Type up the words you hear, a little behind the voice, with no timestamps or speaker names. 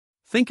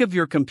Think of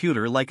your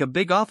computer like a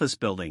big office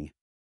building.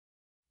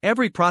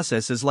 Every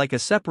process is like a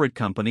separate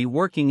company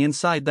working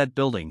inside that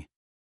building.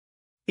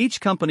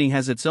 Each company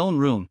has its own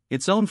room,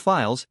 its own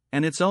files,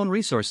 and its own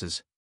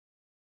resources.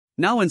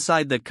 Now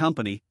inside that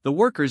company, the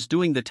workers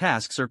doing the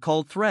tasks are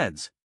called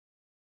threads.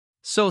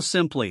 So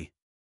simply,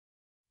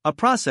 a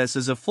process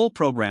is a full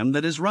program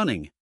that is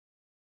running.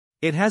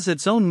 It has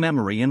its own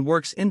memory and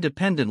works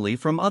independently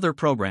from other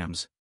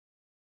programs.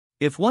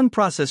 If one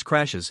process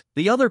crashes,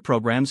 the other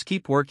programs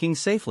keep working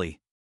safely.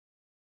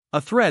 A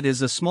thread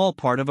is a small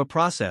part of a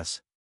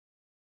process.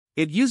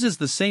 It uses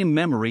the same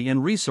memory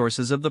and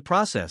resources of the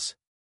process.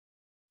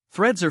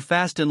 Threads are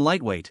fast and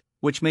lightweight,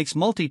 which makes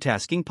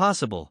multitasking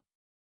possible.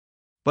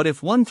 But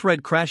if one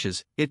thread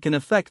crashes, it can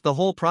affect the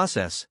whole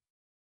process.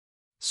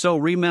 So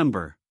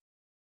remember,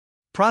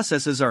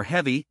 processes are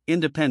heavy,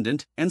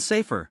 independent, and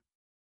safer.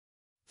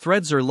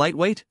 Threads are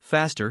lightweight,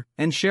 faster,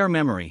 and share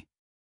memory.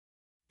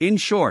 In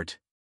short,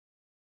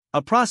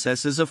 a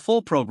process is a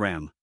full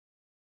program.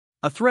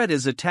 A thread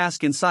is a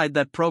task inside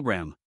that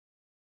program.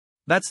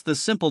 That's the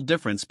simple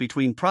difference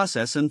between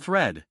process and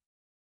thread.